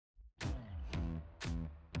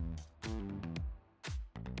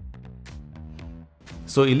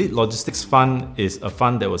So Elite Logistics Fund is a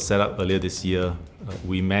fund that was set up earlier this year.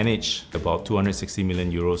 We manage about 260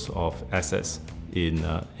 million euros of assets in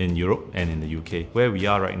Europe and in the UK. Where we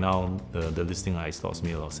are right now, the listing on iStocks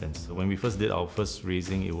made a lot of sense. When we first did our first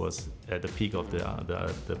raising, it was at the peak of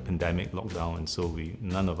the pandemic lockdown, and so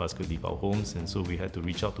none of us could leave our homes, and so we had to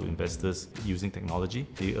reach out to investors using technology.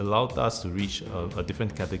 They allowed us to reach a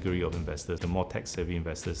different category of investors, the more tech-savvy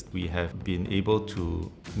investors. We have been able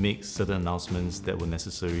to make certain announcements that were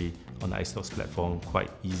necessary on the iStocks platform quite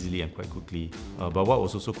easily and quite quickly. But what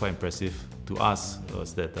was also quite impressive to us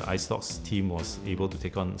was that the iStocks team was able to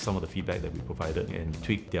take on some of the feedback that we provided and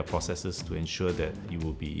tweak their processes to ensure that it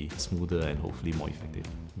will be smoother and hopefully more effective.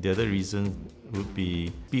 The other reason would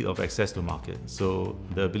be speed of access to market. So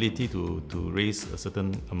the ability to raise a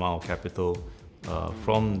certain amount of capital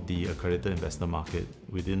from the accredited investor market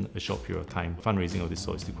within a short period of time. Fundraising of this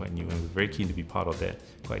sort is still quite new, and we're very keen to be part of that.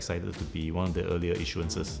 Quite excited to be one of the earlier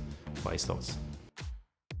issuances for iStocks.